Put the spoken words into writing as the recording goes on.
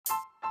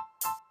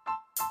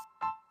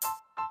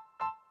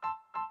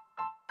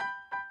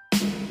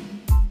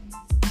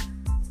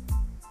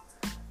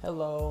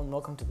Hello and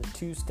welcome to the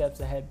 2 Steps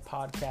Ahead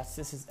podcast.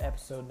 This is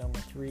episode number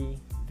 3,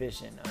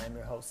 Vision. I'm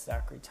your host,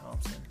 Zachary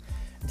Thompson.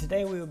 And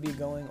today we will be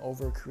going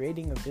over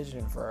creating a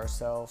vision for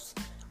ourselves,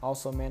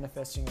 also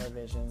manifesting our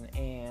vision,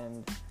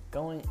 and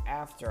going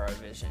after our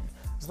vision.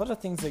 There's a lot of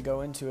things that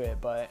go into it,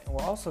 but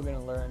we're also going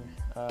to learn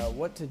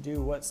what to do,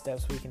 what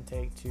steps we can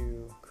take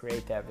to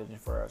create that vision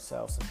for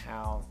ourselves, and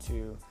how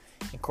to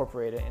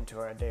incorporate it into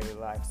our daily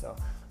life. So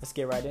let's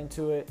get right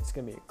into it. It's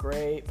going to be a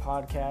great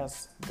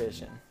podcast.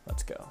 Vision.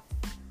 Let's go.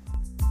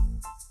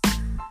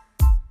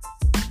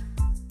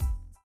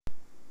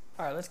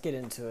 All right, let's get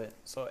into it.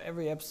 So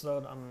every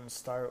episode, I'm going to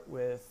start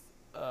with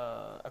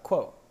a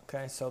quote.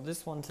 Okay, so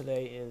this one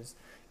today is,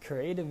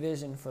 create a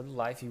vision for the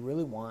life you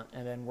really want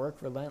and then work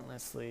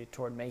relentlessly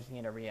toward making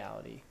it a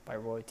reality, by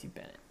Roy T.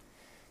 Bennett.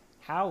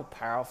 How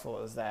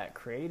powerful is that?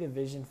 Create a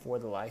vision for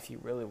the life you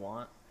really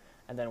want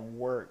and then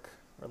work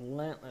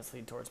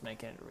relentlessly towards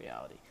making it a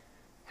reality.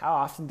 How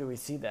often do we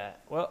see that?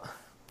 Well,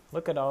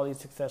 look at all these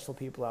successful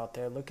people out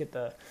there. Look at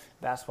the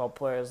basketball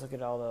players. Look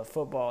at all the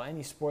football,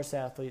 any sports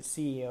athletes,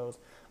 CEOs.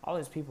 All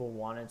these people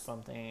wanted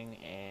something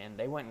and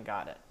they went and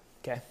got it.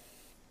 Okay?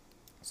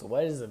 So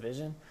what is a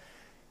vision?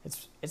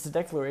 It's a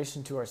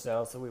declaration to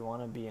ourselves that we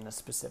want to be in a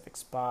specific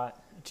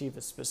spot, achieve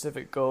a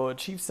specific goal,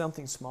 achieve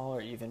something smaller,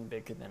 even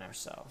bigger than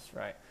ourselves,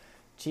 right?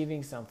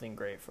 Achieving something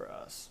great for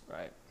us,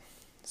 right?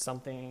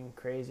 Something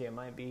crazy. It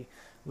might be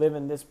live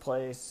in this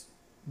place,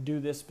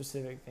 do this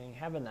specific thing.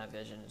 Having that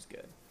vision is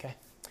good, okay?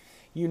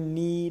 You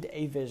need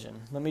a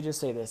vision. Let me just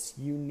say this.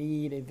 You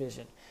need a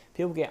vision.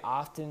 People get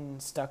often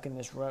stuck in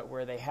this rut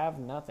where they have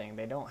nothing.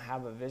 They don't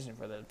have a vision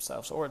for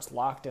themselves, or it's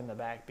locked in the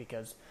back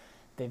because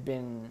they've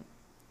been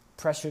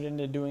pressured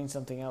into doing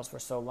something else for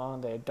so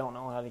long. They don't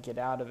know how to get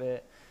out of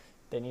it.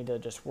 They need to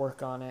just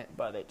work on it,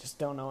 but they just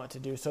don't know what to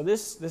do. So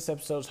this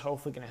episode is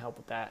hopefully going to help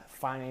with that,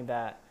 finding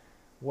that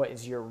what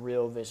is your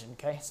real vision,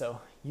 okay?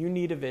 So you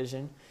need a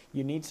vision.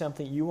 You need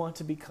something you want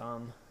to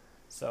become.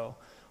 So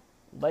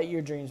let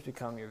your dreams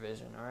become your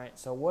vision, all right?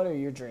 So what are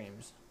your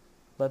dreams?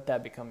 Let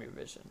that become your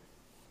vision.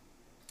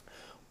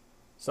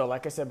 So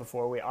like I said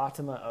before, we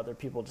often let other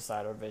people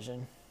decide our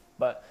vision,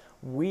 but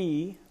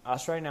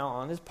us right now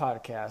on this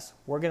podcast,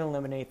 we're going to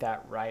eliminate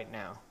that right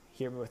now.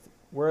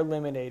 We're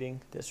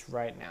eliminating this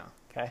right now,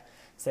 okay?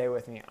 Say it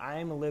with me. I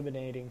am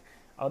eliminating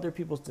other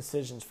people's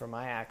decisions for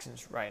my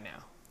actions right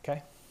now,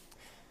 okay?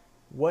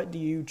 What do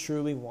you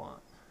truly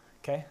want,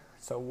 okay?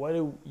 So what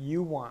do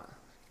you want?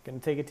 You're going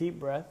to take a deep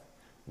breath.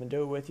 I'm going to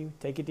do it with you.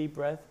 Take a deep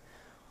breath.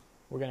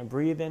 We're going to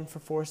breathe in for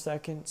 4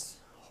 seconds,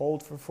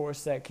 hold for 4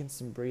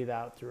 seconds, and breathe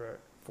out through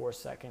 4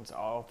 seconds,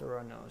 all through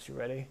our nose. You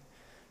ready?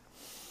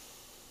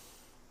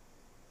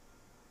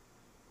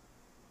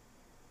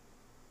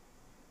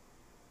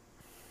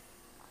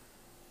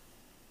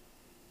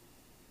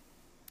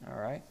 All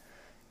right.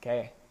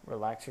 Okay,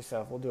 relax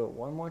yourself. We'll do it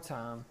one more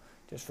time,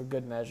 just for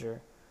good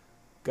measure.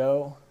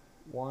 Go.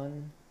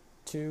 1,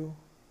 2,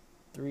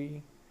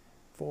 3,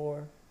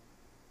 4.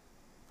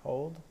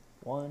 Hold.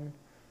 1,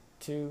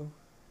 2,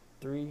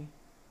 3,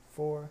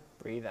 4.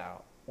 Breathe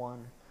out.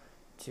 1,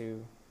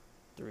 2,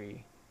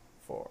 3,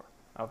 4.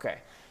 Okay.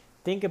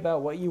 Think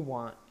about what you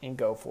want and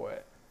go for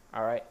it.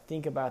 All right.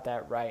 Think about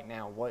that right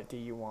now. What do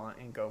you want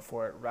and go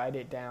for it? Write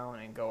it down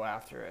and go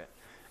after it.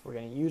 We're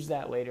going to use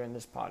that later in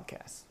this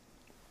podcast.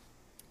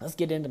 Let's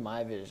get into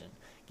my vision.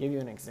 Give you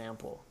an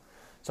example.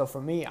 So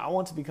for me, I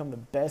want to become the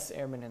best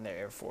airman in the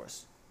Air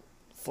Force.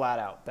 Flat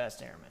out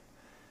best airman.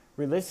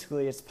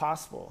 Realistically, it's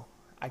possible.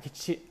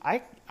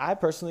 I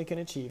personally can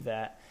achieve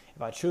that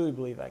if I truly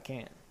believe I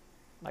can.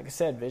 Like I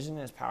said, vision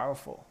is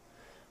powerful.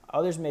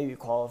 Others may be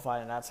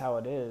qualified, and that's how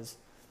it is.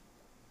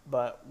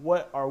 But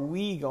what are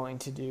we going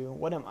to do?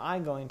 What am I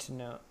going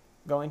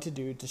to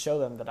do to show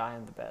them that I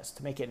am the best,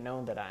 to make it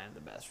known that I am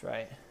the best,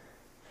 right?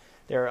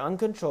 There are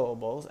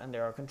uncontrollables and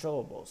there are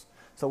controllables.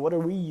 So what are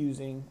we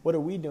using? What are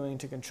we doing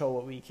to control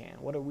what we can?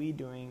 What are we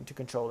doing to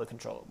control the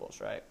controllables,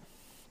 right?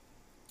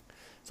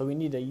 So we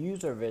need to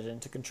use our vision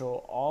to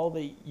control all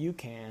that you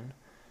can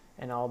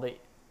and all that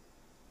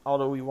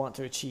we want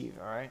to achieve,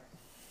 all right?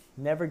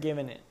 Never give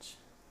an inch.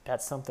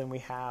 That's something we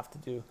have to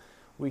do.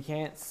 We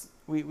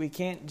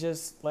can't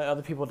just let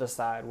other people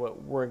decide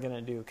what we're going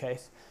to do, okay?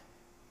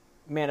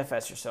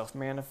 Manifest yourself.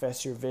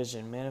 Manifest your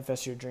vision.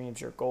 Manifest your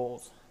dreams, your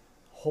goals.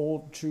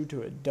 Hold true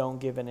to it. Don't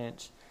give an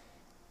inch.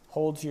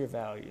 Hold to your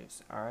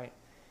values, all right?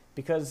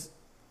 Because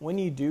when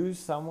you do,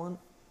 someone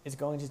is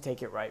going to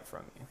take it right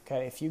from you,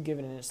 okay? If you give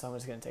it an inch,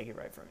 someone's going to take it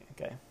right from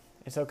you, okay?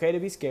 It's okay to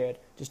be scared.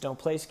 Just don't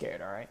play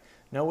scared, all right?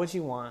 Know what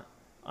you want.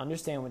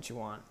 Understand what you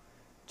want.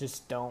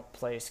 Just don't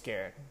play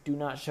scared. Do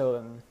not show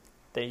them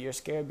that you're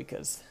scared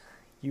because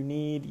you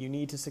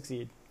need to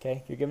succeed,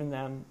 okay? You're giving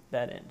them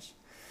that inch.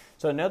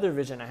 So another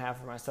vision I have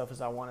for myself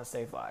is I want to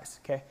save lives,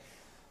 okay?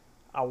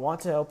 I want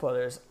to help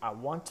others. I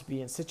want to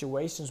be in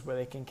situations where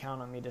they can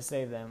count on me to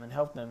save them and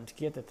help them to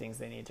get the things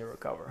they need to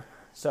recover.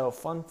 So,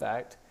 fun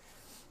fact,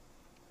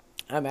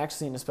 I'm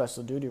actually in a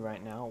special duty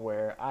right now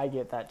where I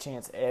get that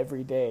chance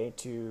every day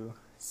to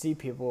see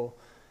people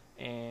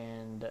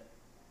and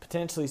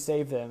potentially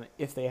save them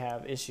if they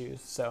have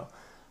issues. So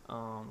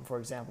For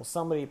example,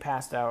 somebody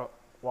passed out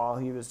while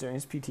he was doing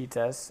his PT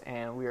test,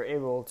 and we were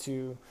able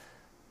to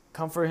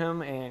comfort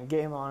him and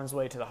get him on his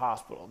way to the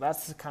hospital.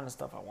 That's the kind of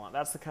stuff I want.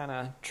 That's the kind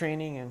of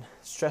training and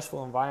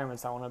stressful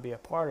environments I want to be a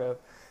part of,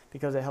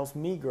 because it helps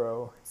me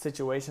grow.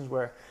 Situations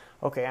where,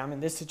 okay, I'm in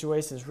this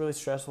situation, it's really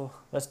stressful,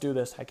 let's do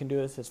this, I can do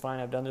this, it's fine,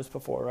 I've done this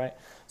before, right?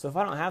 So if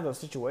I don't have those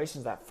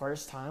situations that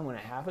first time when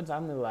it happens,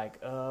 I'm gonna be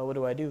like, what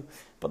do I do?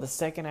 But the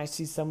second I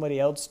see somebody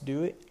else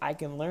do it, I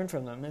can learn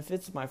from them. If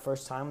it's my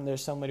first time and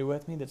there's somebody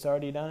with me that's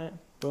already done it,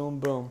 boom,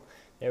 boom,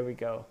 there we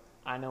go.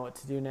 I know what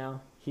to do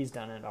now, he's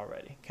done it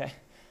already, okay?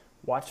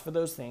 Watch for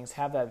those things,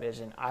 have that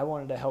vision. I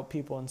wanted to help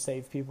people and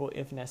save people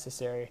if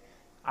necessary.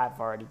 I've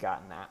already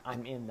gotten that.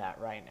 I'm in that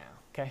right now,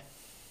 okay?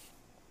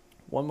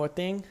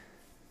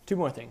 Two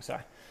more things,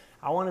 sorry.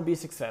 I want to be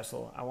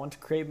successful. I want to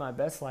create my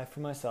best life for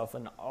myself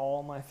and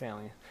all my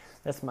family.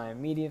 That's my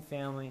immediate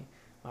family,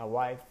 my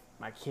wife,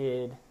 my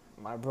kid,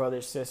 my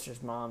brothers,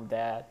 sisters, mom,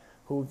 dad,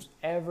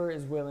 whoever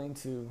is willing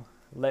to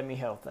let me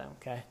help them,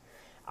 okay?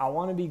 I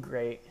want to be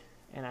great,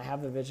 and I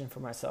have the vision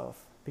for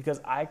myself because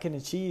I can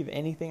achieve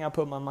anything I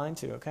put my mind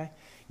to, okay?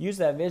 Use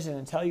that vision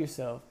and tell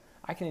yourself,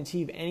 I can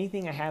achieve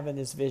anything I have in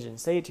this vision.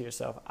 Say it to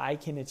yourself, I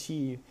can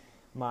achieve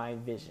my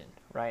vision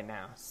right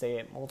now. Say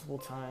it multiple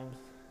times.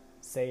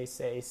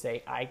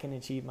 Say, I can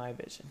achieve my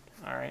vision,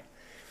 all right?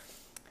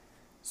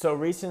 So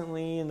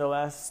recently, in the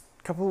last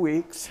couple of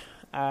weeks,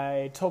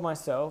 I told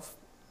myself,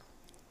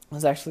 I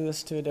was actually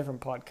listening to a different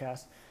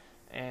podcast,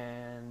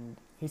 and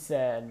he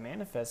said,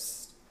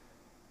 manifest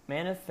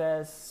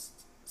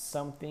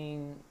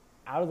something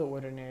out of the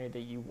ordinary that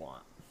you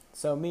want.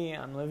 So me,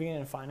 I'm living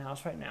in a fine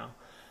house right now.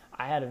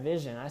 I had a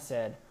vision. I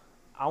said,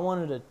 I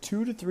wanted a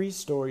 2 to 3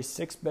 story,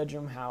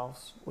 6-bedroom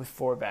house with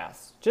 4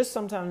 baths, just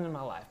sometime in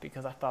my life,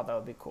 because I thought that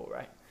would be cool,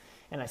 right?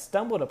 And I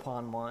stumbled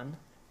upon one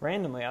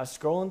randomly. I was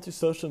scrolling through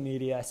social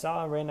media. I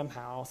saw a random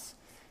house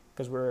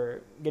because we're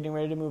getting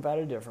ready to move out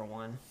of a different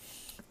one.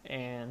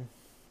 And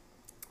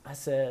I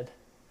said,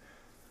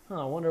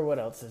 I wonder what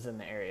else is in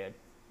the area.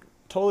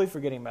 Totally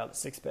forgetting about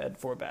the 6-bed,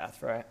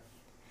 4-bath, right?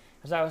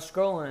 As I was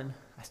scrolling,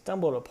 I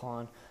stumbled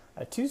upon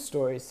a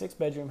 2-story,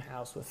 6-bedroom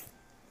house with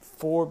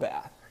 4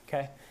 baths,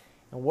 okay?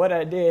 And what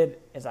I did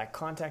is I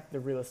contacted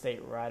the real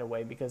estate right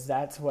away because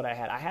that's what I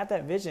had. I had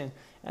that vision.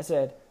 I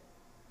said,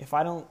 if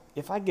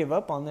I give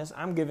up on this,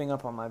 I'm giving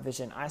up on my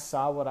vision. I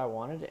saw what I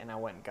wanted and I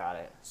went and got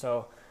it.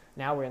 So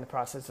now we're in the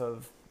process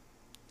of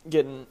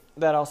getting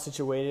that all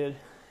situated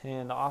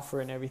and the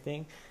offer and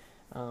everything,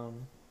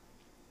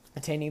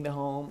 attaining the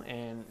home,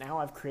 and now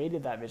I've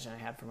created that vision I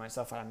had for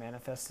myself and I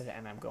manifested it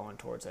and I'm going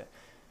towards it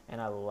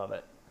and I love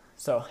it.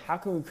 So how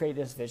can we create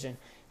this vision?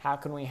 How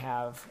can we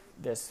have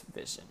this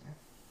vision?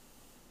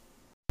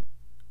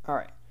 All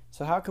right,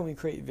 so how can we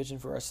create vision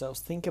for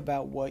ourselves? Think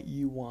about what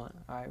you want.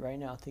 All right, right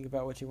now, think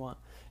about what you want.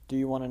 Do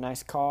you want a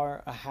nice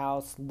car, a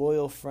house,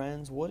 loyal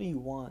friends? What do you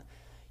want?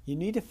 You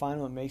need to find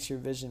what makes your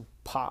vision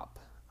pop.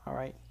 All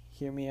right,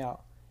 hear me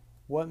out.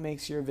 What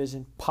makes your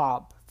vision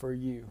pop for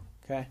you?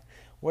 Okay,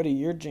 what are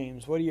your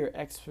dreams? What are your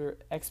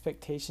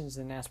expectations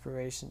and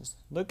aspirations?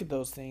 Look at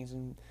those things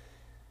and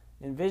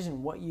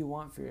envision what you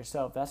want for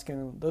yourself.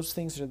 Those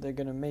things they're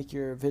gonna make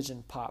your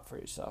vision pop for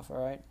yourself.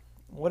 All right.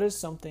 What is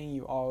something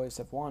you always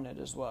have wanted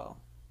as well?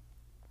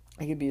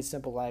 It could be as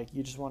simple like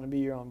you just want to be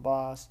your own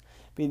boss,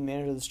 be the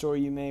manager of the store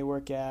you may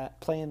work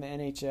at, play in the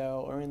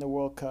NHL or in the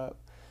World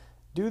Cup.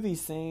 Do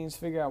these things,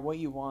 figure out what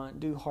you want,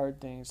 do hard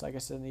things, like I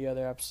said in the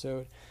other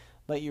episode.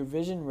 Let your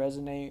vision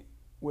resonate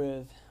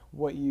with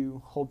what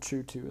you hold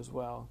true to as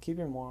well. Keep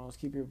your morals,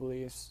 keep your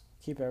beliefs,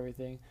 keep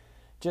everything.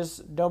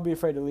 Just don't be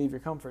afraid to leave your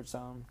comfort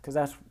zone because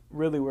that's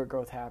really where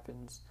growth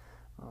happens.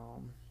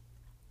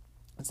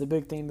 It's a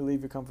big thing to leave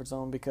your comfort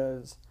zone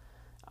because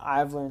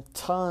I've learned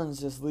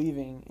tons just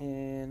leaving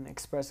and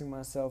expressing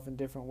myself in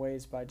different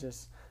ways by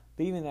just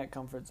leaving that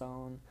comfort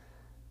zone,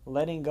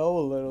 letting go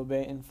a little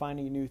bit, and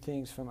finding new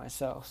things for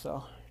myself.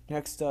 So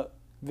next up,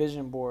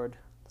 vision board.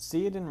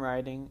 See it in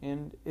writing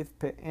and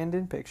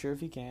in picture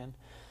if you can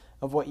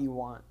of what you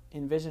want.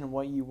 Envision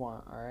what you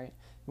want, all right?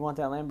 You want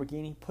that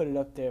Lamborghini? Put it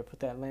up there. Put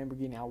that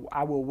Lamborghini.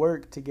 I will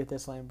work to get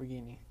this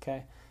Lamborghini,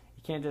 okay?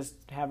 You can't just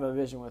have a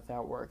vision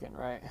without working,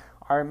 right?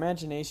 Our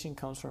imagination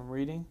comes from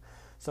reading.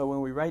 So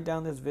when we write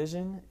down this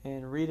vision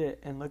and read it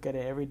and look at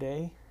it every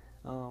day,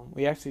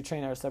 we actually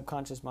train our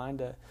subconscious mind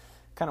to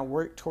kind of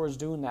work towards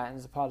doing that in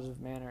a positive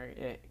manner.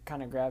 It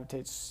kind of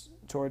gravitates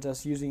towards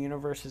us using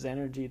universe's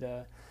energy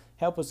to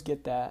help us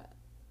get that.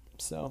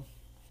 So,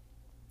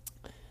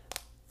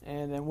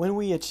 and then when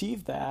we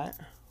achieve that,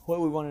 what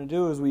we want to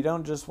do is we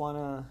don't just want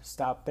to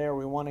stop there.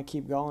 We want to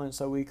keep going.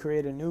 So we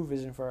create a new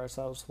vision for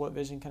ourselves. What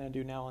vision can I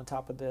do now on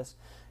top of this?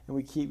 And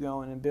we keep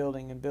going and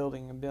building and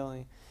building and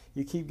building.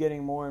 You keep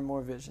getting more and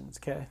more visions,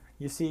 okay?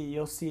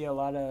 You'll see a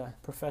lot of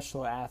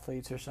professional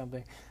athletes or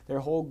something. Their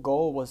whole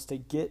goal was to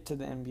get to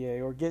the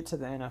NBA or get to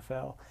the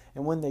NFL.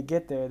 And when they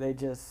get there,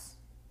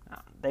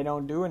 they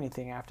don't do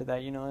anything after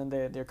that, and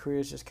their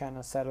careers just kind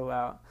of settle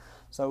out.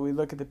 So we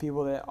look at the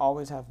people that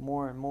always have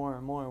more and more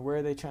and more. Where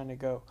are they trying to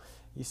go?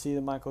 You see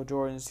the Michael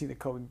Jordans, you see the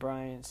Kobe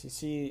Bryants, you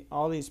see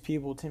all these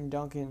people, Tim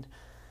Duncan,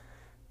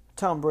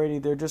 Tom Brady.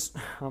 They're just,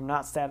 I'm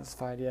not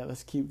satisfied yet.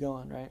 Let's keep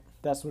going, right?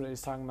 That's what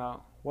he's talking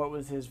about. What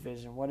was his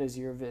vision? What is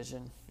your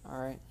vision? All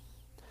right.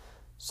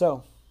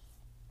 So,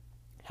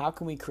 how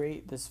can we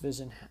create this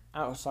vision?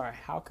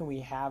 How can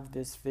we have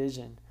this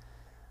vision?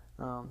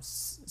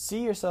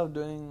 See yourself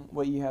doing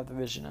what you have the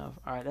vision of.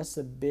 All right, that's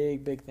the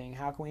big thing.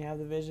 How can we have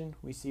the vision?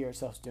 We see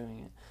ourselves doing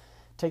it.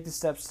 Take the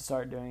steps to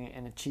start doing it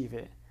and achieve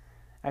it.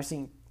 I've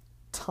seen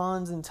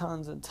tons and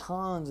tons and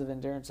tons of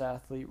endurance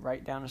athletes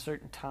write down a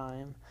certain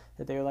time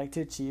that they would like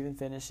to achieve and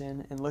finish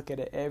in and look at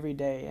it every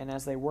day. And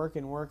as they work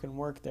and work and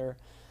work, their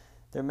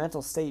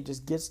mental state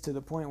just gets to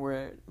the point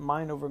where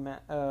mind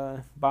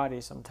over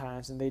body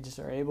sometimes, and they just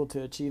are able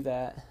to achieve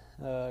that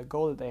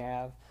goal that they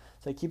have.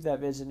 So they keep that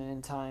vision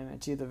in time,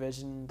 achieve the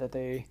vision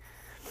that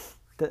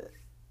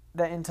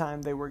in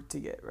time they work to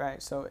get,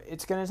 right? So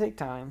it's going to take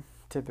time,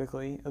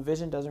 typically. A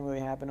vision doesn't really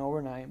happen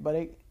overnight, but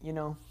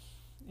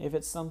if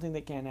it's something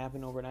that can't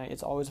happen overnight,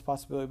 it's always a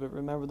possibility. But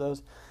remember,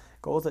 those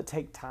goals that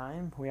take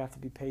time, we have to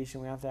be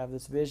patient, we have to have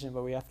this vision,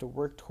 but we have to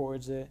work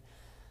towards it,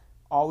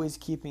 always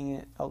keeping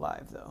it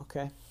alive, though,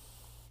 okay?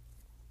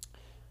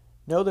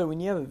 Know that when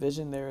you have a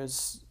vision, there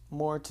is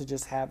more to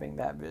just having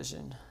that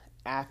vision.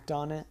 Act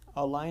on it.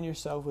 Align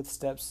yourself with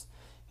steps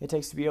it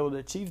takes to be able to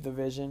achieve the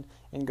vision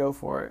and go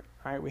for it.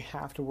 All right, we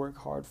have to work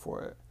hard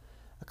for it.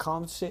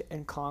 Accomplish it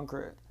and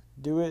conquer it.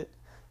 Do it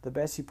the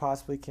best you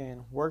possibly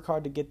can. Work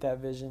hard to get that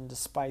vision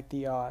despite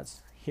the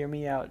odds. Hear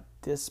me out.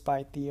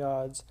 Despite the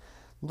odds.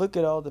 Look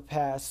at all the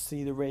past.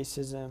 See the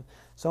racism.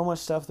 So much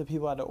stuff that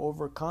people had to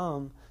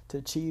overcome to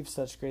achieve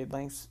such great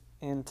lengths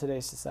in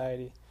today's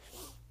society.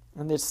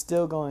 And it's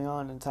still going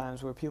on in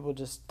times where people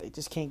just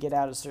can't get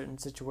out of certain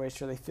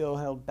situations, or they feel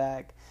held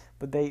back,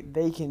 but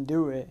they can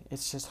do it.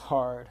 It's just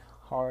hard.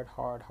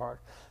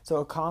 So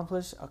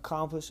accomplish.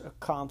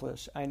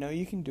 I know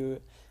you can do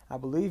it. I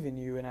believe in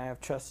you, and I have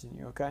trust in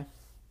you, okay?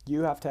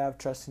 You have to have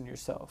trust in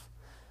yourself.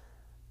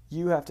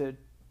 You have to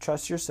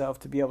trust yourself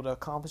to be able to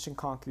accomplish and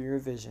conquer your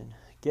vision.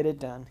 Get it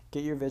done.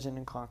 Get your vision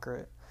and conquer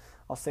it.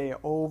 I'll say it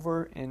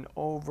over and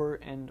over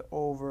and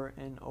over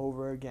and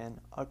over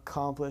again.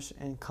 Accomplish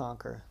and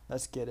conquer.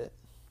 Let's get it.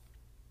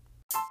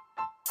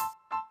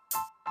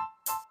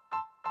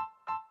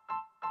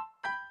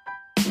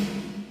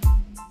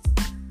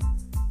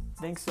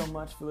 Thanks so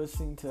much for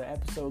listening to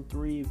episode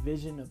 3,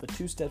 Vision of the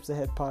 2 Steps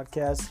Ahead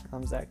podcast.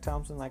 I'm Zach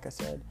Thompson, like I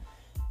said.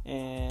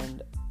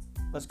 And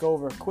let's go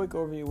over a quick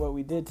overview of what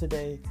we did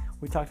today.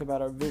 We talked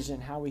about our vision,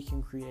 how we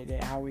can create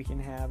it, how we can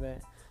have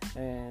it,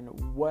 and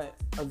what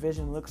a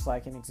vision looks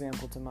like, an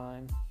example to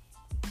mine.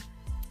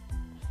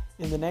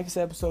 In the next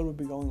episode, we'll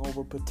be going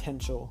over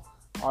potential,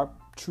 our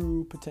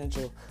true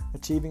potential,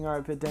 achieving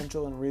our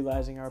potential and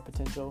realizing our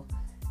potential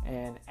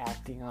and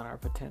acting on our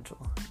potential.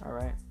 All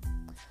right.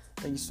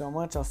 Thank you so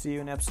much. I'll see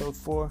you in episode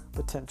 4,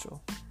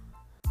 Potential.